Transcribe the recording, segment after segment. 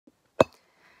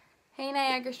Hey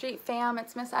Niagara Street fam,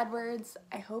 it's Miss Edwards.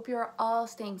 I hope you're all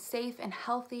staying safe and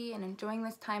healthy and enjoying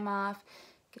this time off,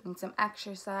 getting some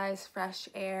exercise, fresh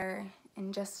air,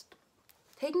 and just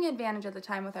taking advantage of the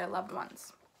time with our loved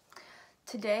ones.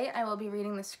 Today I will be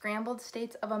reading The Scrambled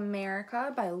States of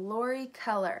America by Laurie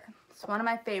Keller. It's one of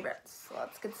my favorites, so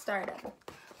let's get started.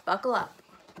 Buckle up.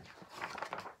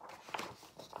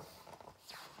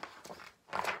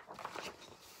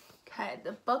 Okay,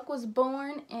 the book was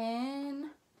born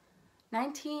in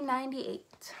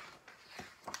 1998.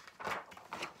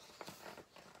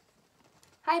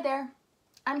 Hi there,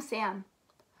 I'm Sam.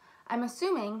 I'm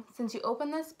assuming since you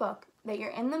opened this book that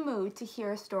you're in the mood to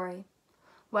hear a story.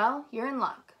 Well, you're in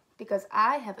luck because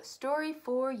I have a story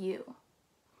for you.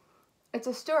 It's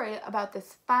a story about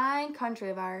this fine country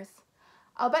of ours.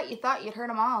 I'll bet you thought you'd heard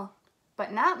them all,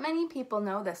 but not many people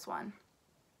know this one.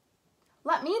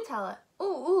 Let me tell it.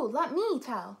 Ooh, let me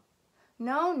tell.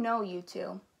 No, you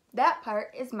two. That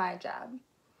part is my job.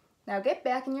 Now get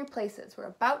back in your places. We're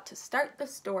about to start the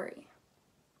story.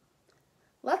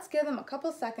 Let's give them a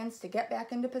couple seconds to get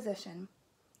back into position.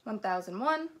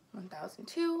 1001,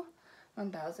 1002,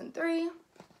 1003.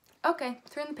 Okay,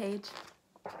 turn the page.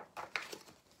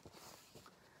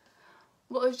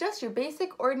 Well, it was just your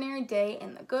basic ordinary day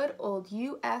in the good old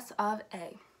US of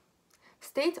A.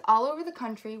 States all over the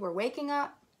country were waking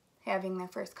up, having their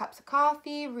first cups of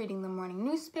coffee, reading the morning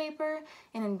newspaper,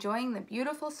 and enjoying the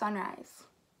beautiful sunrise.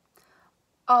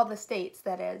 All the states,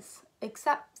 that is,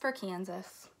 except for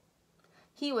Kansas.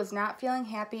 He was not feeling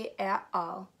happy at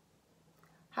all.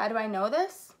 How do I know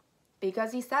this?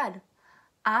 Because he said,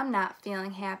 "I'm not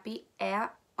feeling happy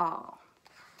at all."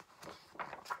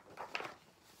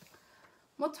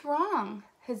 "What's wrong?"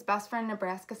 his best friend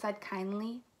Nebraska said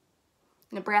kindly.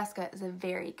 Nebraska is a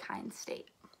very kind state.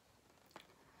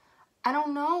 "I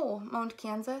don't know," moaned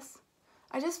Kansas.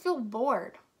 "I just feel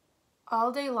bored.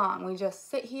 All day long we just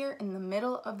sit here in the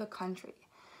middle of the country.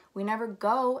 We never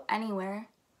go anywhere.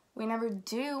 We never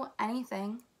do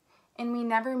anything. And we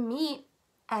never meet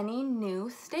any new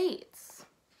states."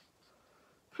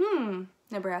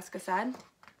 Nebraska said.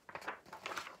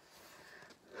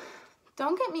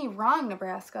 "Don't get me wrong,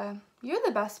 Nebraska. You're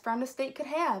the best friend a state could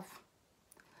have.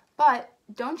 But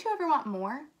don't you ever want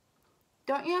more?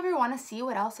 Don't you ever want to see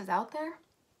what else is out there?"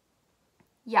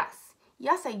 Yes,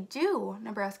 I do,"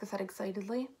 Nebraska said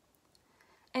excitedly.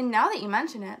 "And now that you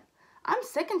mention it, I'm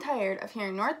sick and tired of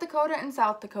hearing North Dakota and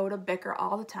South Dakota bicker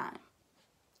all the time."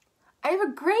 "I have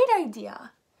a great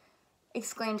idea,"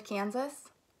 exclaimed Kansas.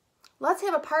 "Let's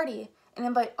have a party and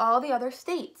invite all the other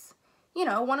states. You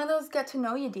know, one of those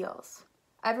get-to-know-you deals.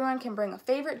 Everyone can bring a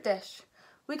favorite dish.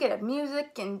 We could have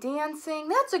music and dancing."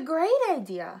 "That's a great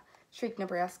idea," shrieked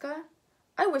Nebraska.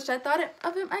 "I wish I'd thought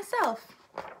of it myself."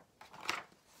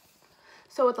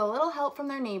 So with a little help from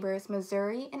their neighbors,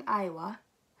 Missouri and Iowa,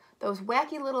 those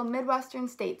wacky little Midwestern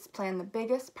states planned the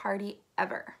biggest party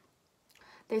ever.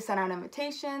 They sent out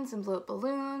invitations and blew up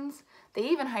balloons. They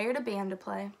even hired a band to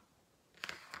play.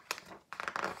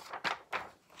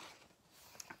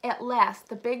 At last,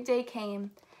 the big day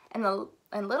came, and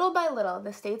little by little,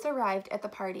 the states arrived at the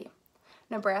party.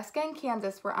 Nebraska and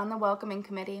Kansas were on the welcoming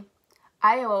committee.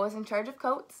 Iowa was in charge of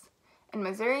coats, and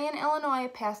Missouri and Illinois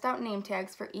passed out name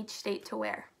tags for each state to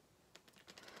wear.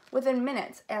 Within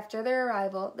minutes after their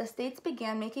arrival, the states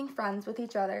began making friends with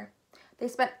each other. They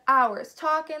spent hours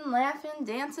talking, laughing,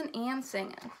 dancing, and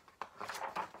singing.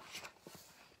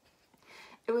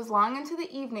 It was long into the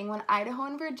evening when Idaho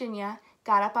and Virginia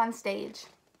got up on stage.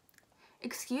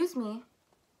 "Excuse me,"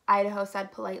 Idaho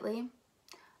said politely.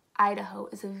 Idaho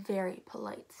is a very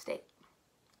polite state.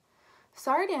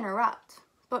 "Sorry to interrupt,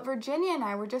 but Virginia and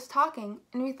I were just talking,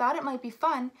 and we thought it might be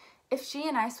fun if she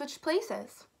and I switched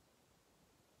places.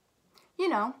 You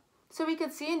know, so we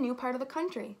could see a new part of the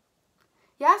country."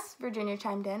 "Yes," Virginia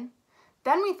chimed in.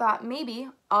 "Then we thought maybe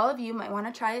all of you might want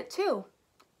to try it too.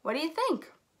 What do you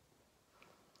think?"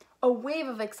 A wave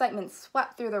of excitement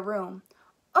swept through the room.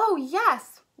 "Oh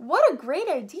yes, what a great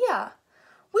idea!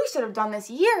 We should have done this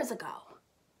years ago."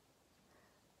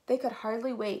 They could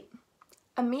hardly wait.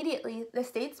 Immediately, the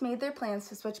states made their plans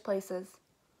to switch places.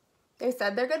 They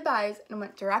said their goodbyes and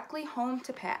went directly home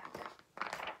to pack.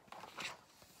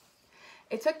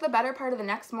 It took the better part of the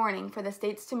next morning for the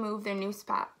states to move their new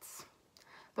spots.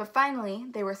 But finally,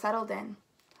 they were settled in.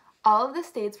 All of the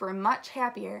states were much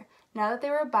happier now that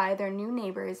they were by their new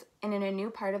neighbors and in a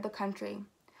new part of the country.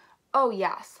 Oh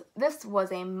yes, this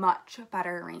was a much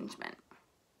better arrangement.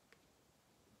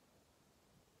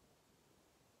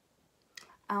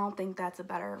 I don't think that's a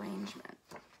better arrangement.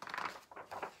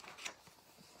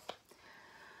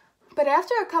 But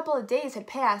after a couple of days had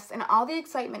passed and all the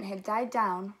excitement had died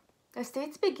down, the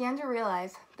states began to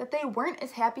realize that they weren't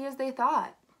as happy as they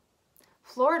thought.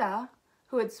 Florida,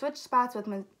 who had switched spots with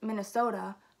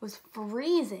Minnesota, was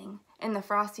freezing in the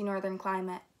frosty northern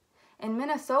climate. And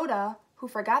Minnesota, who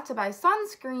forgot to buy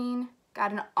sunscreen,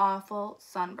 got an awful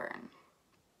sunburn.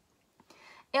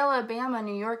 Alabama,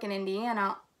 New York, and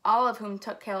Indiana, all of whom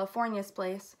took California's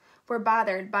place, were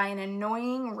bothered by an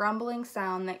annoying rumbling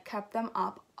sound that kept them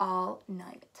up all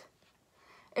night.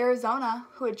 Arizona,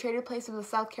 who had traded places with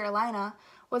South Carolina,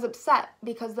 was upset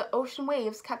because the ocean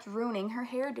waves kept ruining her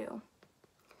hairdo.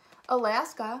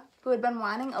 Alaska, who had been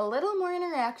wanting a little more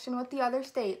interaction with the other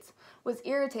states, was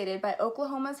irritated by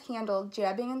Oklahoma's handle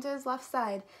jabbing into his left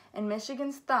side and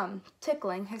Michigan's thumb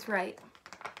tickling his right.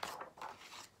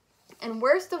 And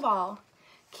worst of all,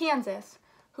 Kansas,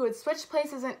 who had switched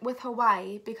places with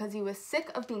Hawaii because he was sick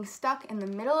of being stuck in the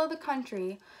middle of the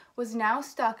country, was now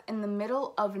stuck in the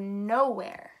middle of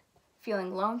nowhere,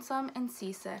 feeling lonesome and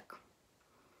seasick.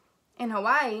 And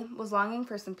Hawaii was longing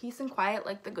for some peace and quiet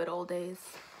like the good old days.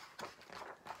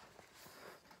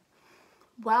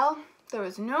 Well, there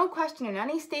was no question in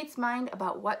any state's mind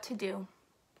about what to do.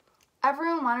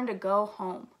 Everyone wanted to go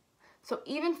home. So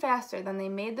even faster than they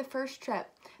made the first trip,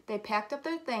 they packed up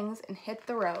their things and hit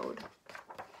the road.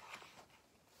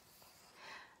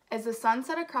 As the sun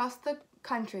set across the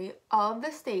country, all of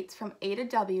the states from A to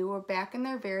W were back in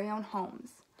their very own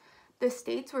homes. The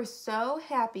states were so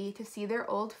happy to see their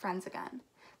old friends again.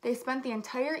 They spent the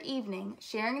entire evening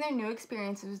sharing their new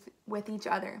experiences with each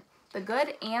other, the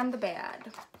good and the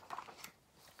bad.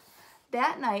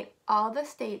 That night, all the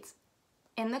states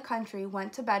in the country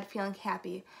went to bed feeling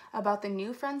happy about the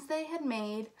new friends they had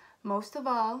made, but most of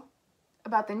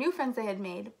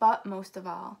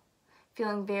all,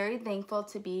 feeling very thankful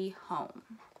to be home,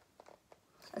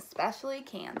 especially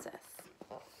Kansas.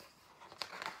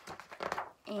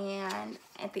 And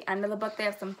at the end of the book, they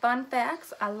have some fun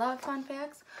facts. I love fun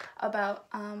facts about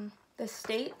the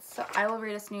states, so I will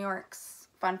read us New York's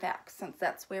fun facts since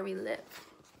that's where we live.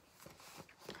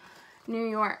 New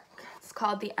York, it's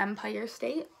called the Empire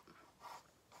State.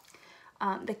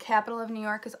 The capital of New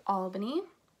York is Albany.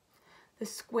 The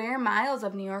square miles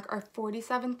of New York are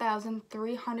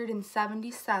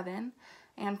 47,377.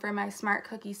 And for my Smart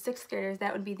Cookie 6th graders,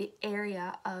 that would be the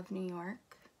area of New York.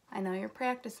 I know you're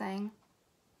practicing.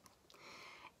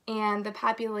 And the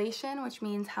population, which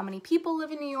means how many people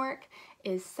live in New York,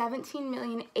 is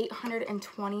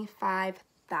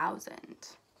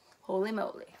 17,825,000. Holy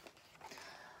moly.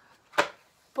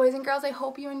 Boys and girls, I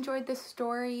hope you enjoyed this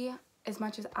story as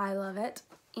much as I love it.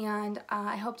 And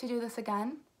I hope to do this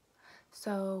again.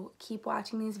 So keep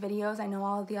watching these videos. I know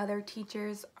all of the other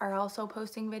teachers are also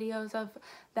posting videos of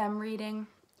them reading.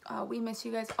 We miss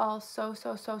you guys all so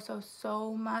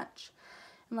much.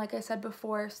 And like I said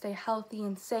before, stay healthy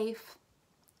and safe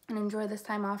and enjoy this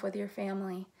time off with your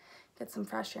family. Get some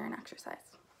fresh air and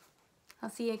exercise. I'll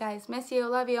see you guys. Miss you.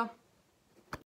 Love you.